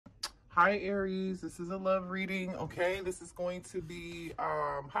Hi Aries, this is a love reading. Okay, this is going to be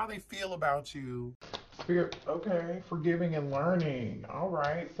how they feel about you. Spirit, okay, forgiving and learning. All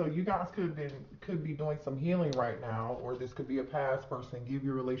right, so you guys could be doing some healing right now, or this could be a past person. Give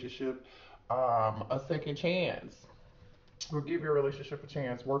your relationship a second chance, or give your relationship a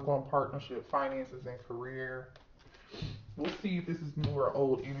chance. Work on partnership, finances, and career. We'll see if this is new or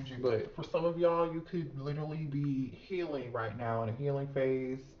old energy, but for some of y'all, you could literally be healing right now in a healing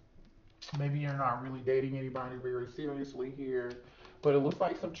phase. Maybe you're not really dating anybody very seriously here, but it looks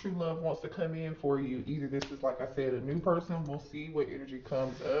like some true love wants to come in for you. Either this is, like I said, a new person. We'll see what energy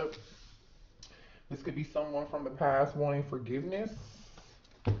comes up. This could be someone from the past wanting forgiveness.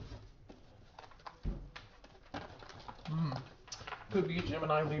 Hmm. Could be a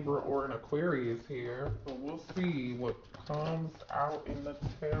Gemini, Libra, or an Aquarius here. But we'll see what comes out in the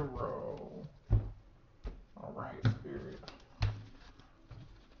tarot. All right, Spirit.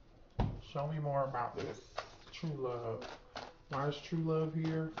 Show me more about this true love. Why is true love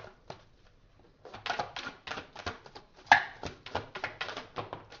here?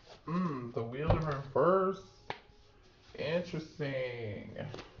 The wheel in reverse. Interesting.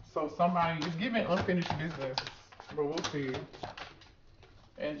 So somebody is giving unfinished business, but we'll see.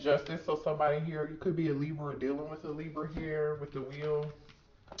 And justice. So somebody here, you could be a Libra or dealing with a Libra here with the wheel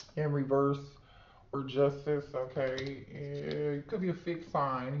in reverse or justice. Okay, it could be a fixed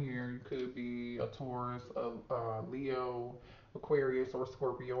sign here. You could be a Taurus, a Leo, Aquarius, or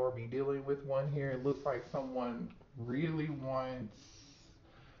Scorpio, or be dealing with one here. It looks like someone really wants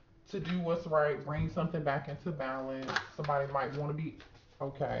to do what's right, bring something back into balance. Somebody might want to be,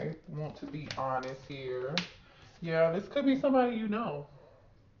 okay, want to be honest here. Yeah, this could be somebody you know.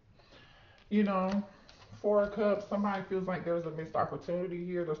 You know, Four of Cups, somebody feels like there's a missed opportunity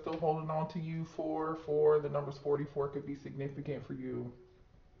here. They're still holding on to you. The numbers 44 could be significant for you.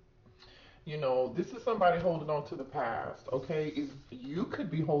 You know, this is somebody holding on to the past, okay? You could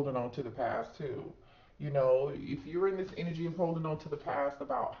be holding on to the past too. You know, if you're in this energy of holding on to the past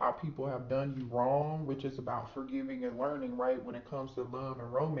about how people have done you wrong, which is about forgiving and learning, right? When it comes to love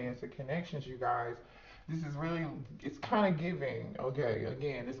and romance and connections, you guys, this is really, it's kind of giving, okay?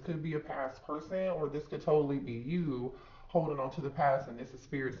 Again, this could be a past person, or this could totally be you holding on to the past, and this is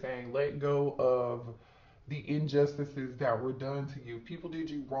spirit saying, let go of the injustices that were done to you. People did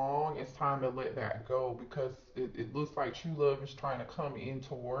you wrong. It's time to let that go, because it looks like true love is trying to come in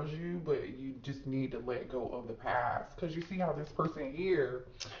towards you, but you just need to let go of the past. Because you see how this person here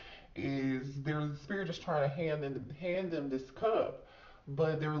is, their spirit just trying to hand them this cup,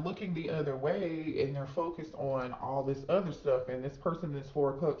 but they're looking the other way and they're focused on all this other stuff. And this person, this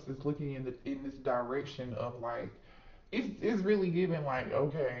Four of Cups, is looking in this direction of like, it's really giving like,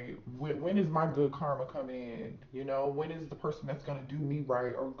 okay, when is my good karma coming in? You know, when is the person that's going to do me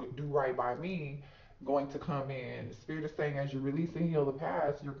right or do right by me going to come in? Spirit is saying, as you release and heal the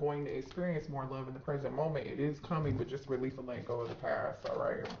past, you're going to experience more love in the present moment. It is coming, but just release and let go of the past. All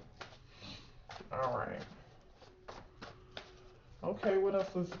right. All right. Okay, what else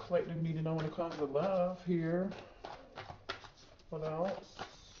does the collective need to know when it comes to love here? What else?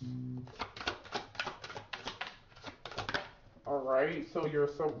 All right, so you're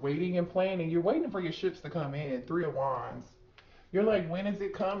waiting and planning. You're waiting for your ships to come in. Three of Wands. You're like, when is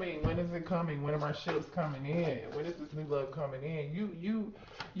it coming? When is it coming? When are my ships coming in? When is this new love coming in?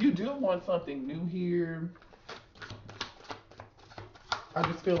 You do want something new here. I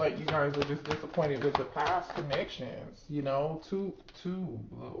just feel like you guys are just disappointed with the past connections. You know, two.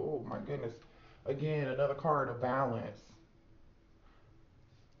 Oh my goodness. Again, another card of balance.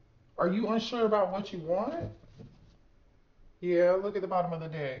 Are you unsure about what you want? Yeah, look at the bottom of the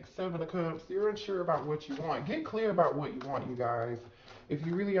deck. Seven of Cups. You're unsure about what you want. Get clear about what you want, you guys. If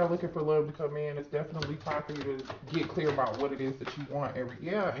you really are looking for love to come in, it's definitely time for you to get clear about what it is that you want.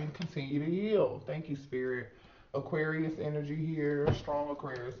 And continue to heal. Thank you, Spirit. Aquarius energy here. Strong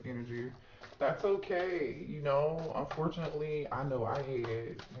Aquarius energy. That's okay. You know, unfortunately, I know I hate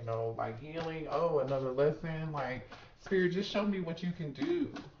it. You know, like healing. Oh, another lesson. Like, Spirit, just show me what you can do.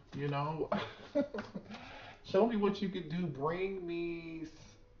 You know? Show me what you can do.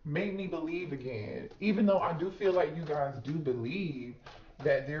 Make me believe again. Even though I do feel like you guys do believe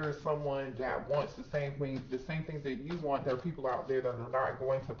that there is someone that wants the same things that you want. There are people out there that are not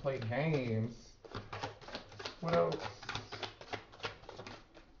going to play games. What else?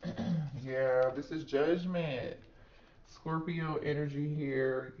 Yeah, this is judgment. Scorpio energy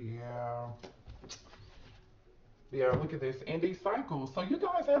here. Yeah. Yeah, look at this ending cycle. So you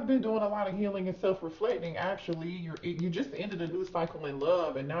guys have been doing a lot of healing and self-reflecting. Actually, you just ended a new cycle in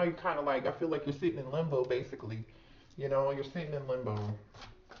love, and now you're kind of like, I feel like you're sitting in limbo, basically. You know, you're sitting in limbo.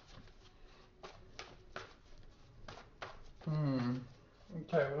 Hmm.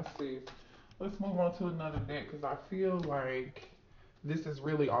 Okay, let's see. Let's move on to another deck because I feel like this is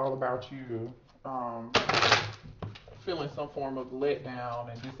really all about you feeling some form of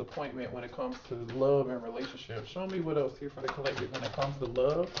letdown and disappointment when it comes to love and relationships. Show me what else here for the collective when it comes to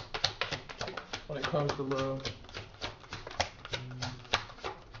love. When it comes to love.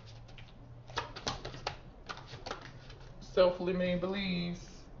 Self-limiting beliefs.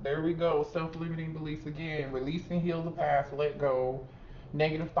 There we go. Self-limiting beliefs again. Release and heal the past. Let go.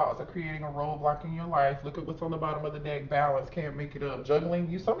 Negative thoughts are creating a roadblock in your life. Look at what's on the bottom of the deck. Balance. Can't make it up.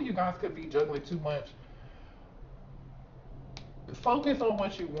 Juggling. Some of you guys could be juggling too much. Focus on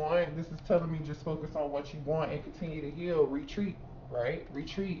what you want. This is telling me just focus on what you want and continue to heal. Retreat. Right?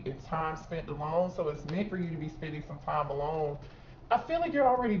 Retreat. It's time spent alone. So it's meant for you to be spending some time alone. I feel like you're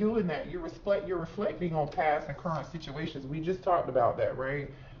already doing that. You're reflecting on past and current situations. We just talked about that, right?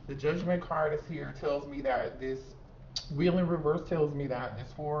 The Judgment card is here. Tells me that this Wheel in reverse tells me that. This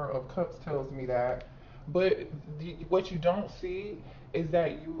Four of Cups tells me that. But what you don't see is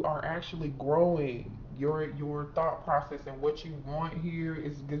that you are actually growing. Your thought process and what you want here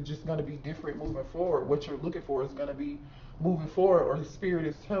is just going to be different moving forward. What you're looking for is going to be moving forward, or the spirit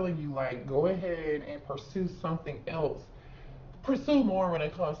is telling you like go ahead and pursue something else, pursue more when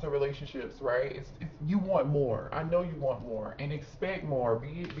it comes to relationships, right? It's you want more. I know you want more and expect more.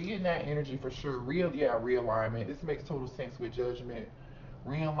 Be in that energy for sure. Realignment. This makes total sense with Judgment.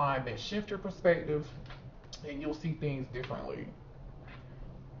 Realignment. Shift your perspective, and you'll see things differently.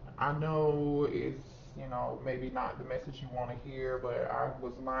 I know it's maybe not the message you want to hear, but I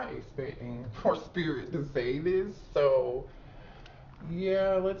was not expecting for spirit to say this, so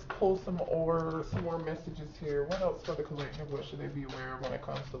yeah, let's pull some more messages here. What else for the collective? What should they be aware of when it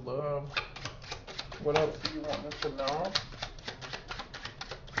comes to love? What else do you want them to know?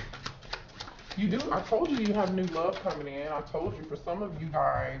 You do. I told you you have new love coming in. I told you for some of you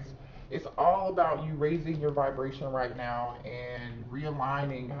guys, it's all about you raising your vibration right now and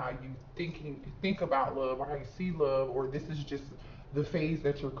realigning how you think about love or how you see love, or this is just the phase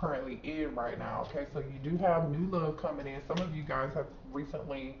that you're currently in right now. Okay, so you do have new love coming in. Some of you guys have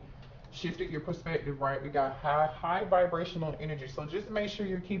recently shifted your perspective, right? We got high vibrational energy. So just make sure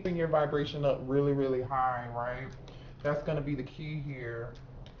you're keeping your vibration up really, really high, right? That's gonna be the key here.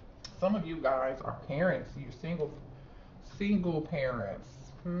 Some of you guys are parents. You're single parents.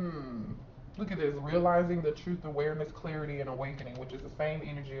 Look at this. Realizing the truth, awareness, clarity, and awakening, which is the same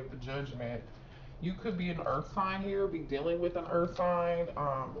energy of the Judgment. You could be an earth sign here, be dealing with an earth sign,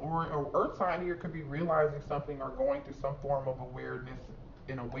 or an earth sign here could be realizing something or going through some form of awareness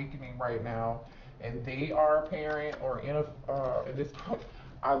and awakening right now. And they are a parent or in a, this,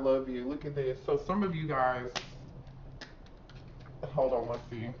 I love you. Look at this. So some of you guys, hold on, let's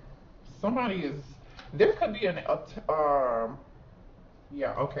see. Somebody is, there could be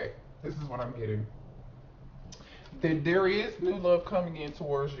yeah, okay. This is what I'm getting. There is new love coming in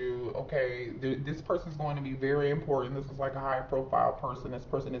towards you. Okay, this person is going to be very important. This is like a high profile person. This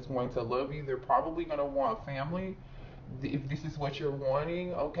person is going to love you. They're probably going to want family. If this is what you're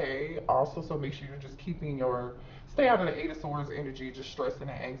wanting, okay. Also, so make sure you're just keeping your stay out of the Eight of Swords energy, just stressing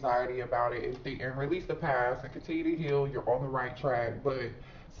and anxiety about it, and release the past and continue to heal. You're on the right track. But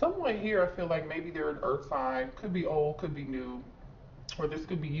someone here, I feel like maybe they're an Earth sign. Could be old, could be new, or this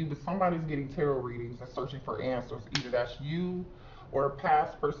could be you, but somebody's getting tarot readings and searching for answers. Either that's you or a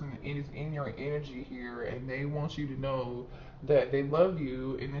past person is in your energy here, and they want you to know that they love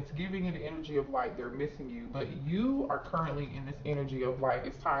you, and it's giving an energy of like they're missing you. But you are currently in this energy of like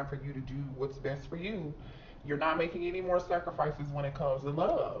it's time for you to do what's best for you. You're not making any more sacrifices when it comes to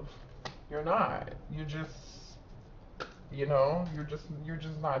love. You're not. You're just you're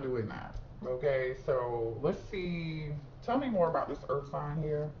just not doing that. Okay, so let's see. Tell me more about this earth sign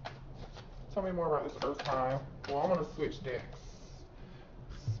here. Tell me more about this earth sign. Well, I'm gonna switch decks.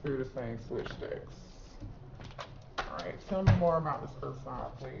 Spirit is saying switch decks. Alright, tell me more about this earth sign,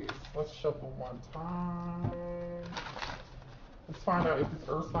 please. Let's shuffle one time. Let's find out if this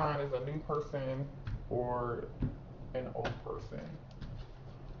earth sign is a new person or an old person.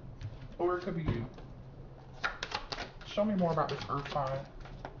 Or it could be you. Show me more about this earth sign.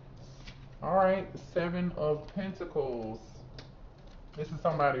 All right, Seven of Pentacles. This is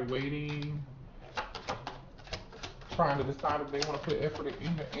somebody waiting, trying to decide if they want to put effort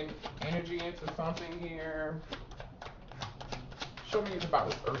and energy into something here. Show me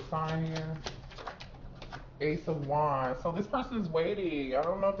about this earth sign here. Ace of Wands. So this person is waiting. I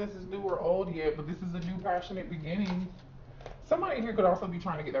don't know if this is new or old yet, but this is a new passionate beginning. Somebody here could also be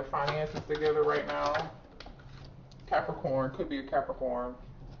trying to get their finances together right now. Capricorn, could be a Capricorn.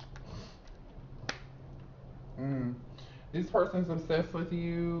 This person's obsessed with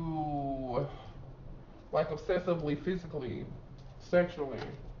you, like obsessively, physically, sexually.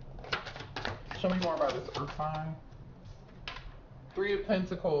 Show me more about this earth sign. Three of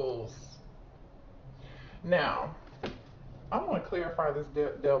Pentacles. Now, I want to clarify this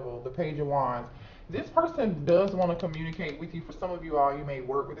devil, the Page of Wands. This person does want to communicate with you. For some of you all, you may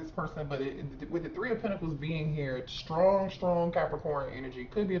work with this person, but with the Three of Pentacles being here, strong Capricorn energy.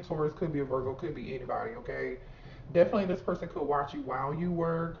 Could be a Taurus, could be a Virgo, could be anybody, okay? Definitely this person could watch you while you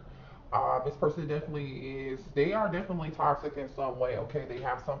work. This person definitely is, they are definitely toxic in some way, okay? They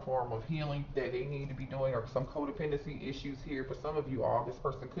have some form of healing that they need to be doing, or some codependency issues here. For some of you all, this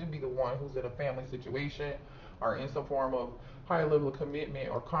person could be the one who's in a family situation or in some form of high level of commitment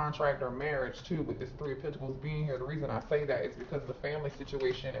or contract or marriage too, with this Three of Pentacles being here. The reason I say that is because the family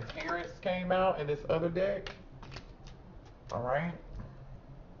situation and parents came out in this other deck. All right.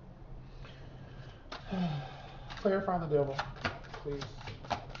 Clarify the devil, please.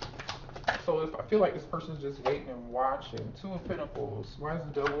 So if I feel like this person's just waiting and watching. Two of Pentacles. Why is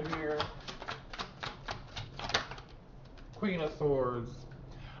the devil here? Queen of Swords.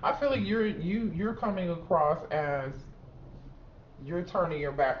 I feel like you're coming across as you're turning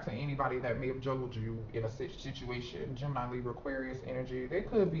your back to anybody that may have juggled you in a situation. Gemini, Libra, Aquarius energy. They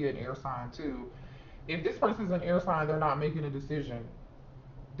could be an air sign too. If this person's an air sign, they're not making a decision.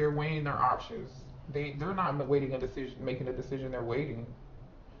 They're weighing their options. They're not waiting a decision, making a decision. They're waiting.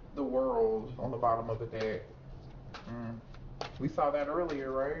 The World on the bottom of the deck. We saw that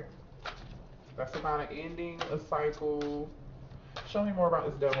earlier, right? That's about an ending, a cycle. Show me more about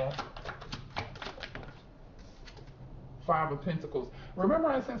this devil. Five of Pentacles. Remember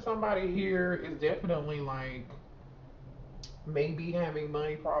I said somebody here is definitely like maybe having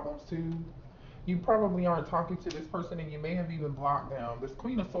money problems too. You probably aren't talking to this person and you may have even blocked them. This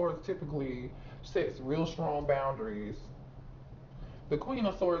Queen of Swords typically sets real strong boundaries. The Queen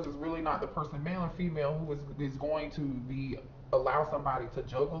of Swords is really not the person, male or female, who is going to be allow somebody to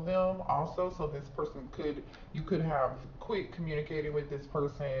juggle them also. So this person you could have quit communicating with this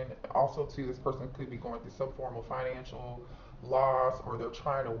person. Also too, this person could be going through some form of financial loss, or they're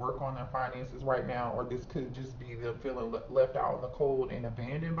trying to work on their finances right now, or this could just be them feeling left out in the cold and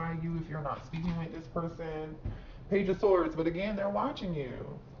abandoned by you if you're not speaking with this person. Page of Swords, but again, they're watching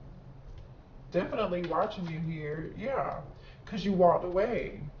you. Definitely watching you here, yeah. Because you walked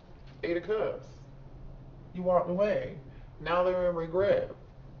away. Eight of Cups. You walked away. Now they're in regret.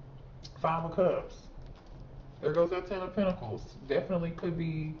 Five of Cups. There goes that Ten of Pentacles. Definitely could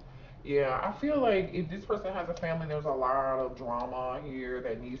be, yeah. I feel like if this person has a family, there's a lot of drama here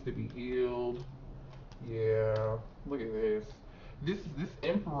that needs to be healed. Yeah. Look at this. This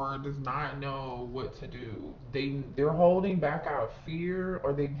Emperor does not know what to do. They're holding back out of fear,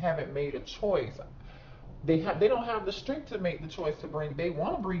 or they haven't made a choice. They don't have the strength to make the choice to bring. They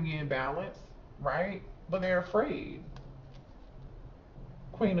want to bring in balance, right? But they're afraid.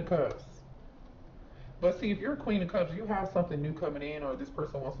 Queen of Cups. But see, if you're a Queen of Cups, you have something new coming in, or this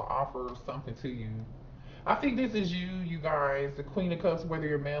person wants to offer something to you. I think this is you guys, the Queen of Cups, whether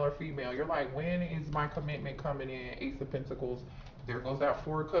you're male or female. You're like, when is my commitment coming in? Ace of Pentacles. There goes that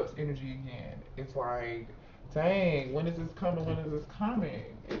Four of Cups energy again. It's like, dang, when is this coming? When is this coming?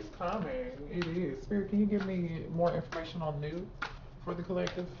 It's coming. It is. Spirit, can you give me more information on new for the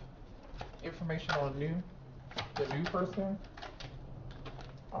collective? Information on new, the new person.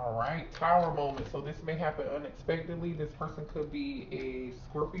 All right, Tower moment. So this may happen unexpectedly. This person could be a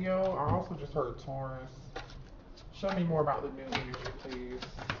Scorpio. I also just heard Taurus. Show me more about the new energy, please.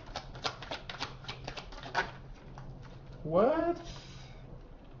 What?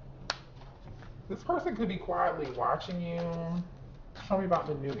 This person could be quietly watching you. Show me about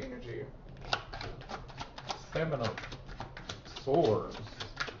the new energy. Seven of Swords.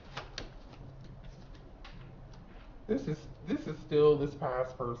 This is still this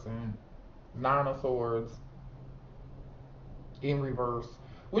past person. Nine of Swords in reverse,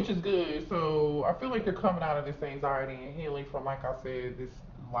 which is good. So I feel like you're coming out of this anxiety and healing from, like I said, this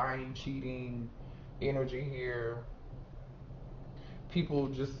lying, cheating energy here. People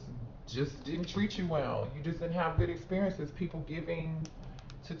just didn't treat you well. You just didn't have good experiences. People giving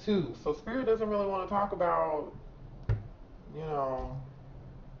to two. So Spirit doesn't really want to talk about, you know,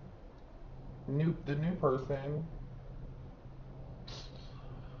 the new person.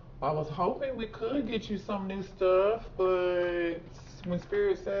 I was hoping we could get you some new stuff, but when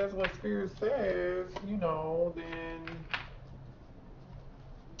Spirit says what Spirit says, you know, then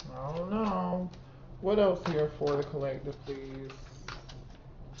I don't know. What else here for the collective, please?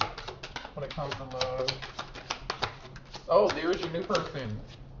 When it comes to love. Oh, there's your new person.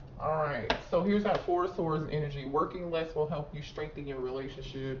 All right, so here's that Four of Swords energy. Working less will help you strengthen your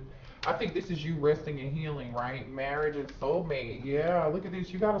relationship. I think this is you resting and healing, right? Marriage and soulmate. Yeah, look at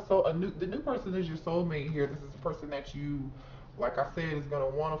this. You got the new person is your soulmate here. This is the person that you, like I said, is gonna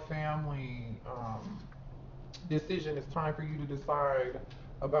want a family. Decision. It's time for you to decide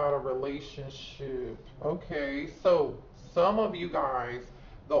about a relationship. Okay, so some of you guys,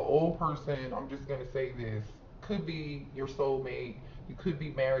 the old person, I'm just gonna say this, could be your soulmate. You could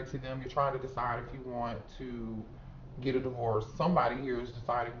be married to them. You're trying to decide if you want to get a divorce. Somebody here is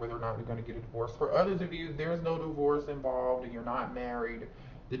deciding whether or not they're going to get a divorce. For others of you, there's no divorce involved and you're not married.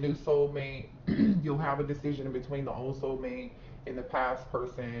 The new soulmate, you'll have a decision in between the old soulmate and the past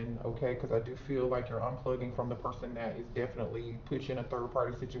person, okay? Because I do feel like you're unplugging from the person that is definitely put you in a third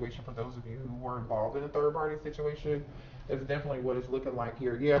party situation. For those of you who were involved in a third party situation, that's definitely what it's looking like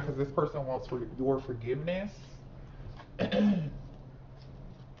here. Yeah, because this person wants your forgiveness.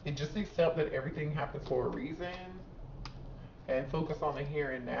 And just accept that everything happens for a reason and focus on the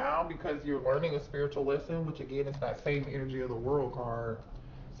here and now because you're learning a spiritual lesson, which again is that same energy of the world card.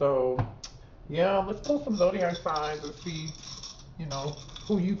 So yeah, let's pull some zodiac signs and see, you know,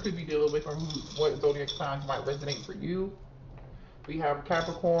 who you could be dealing with or what zodiac signs might resonate for you. We have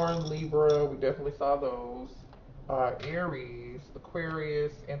Capricorn, Libra, we definitely saw those. Aries,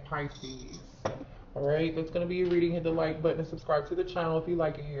 Aquarius, and Pisces. All right, that's going to be your reading. Hit the like button and subscribe to the channel if you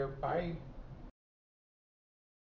like it here. Bye.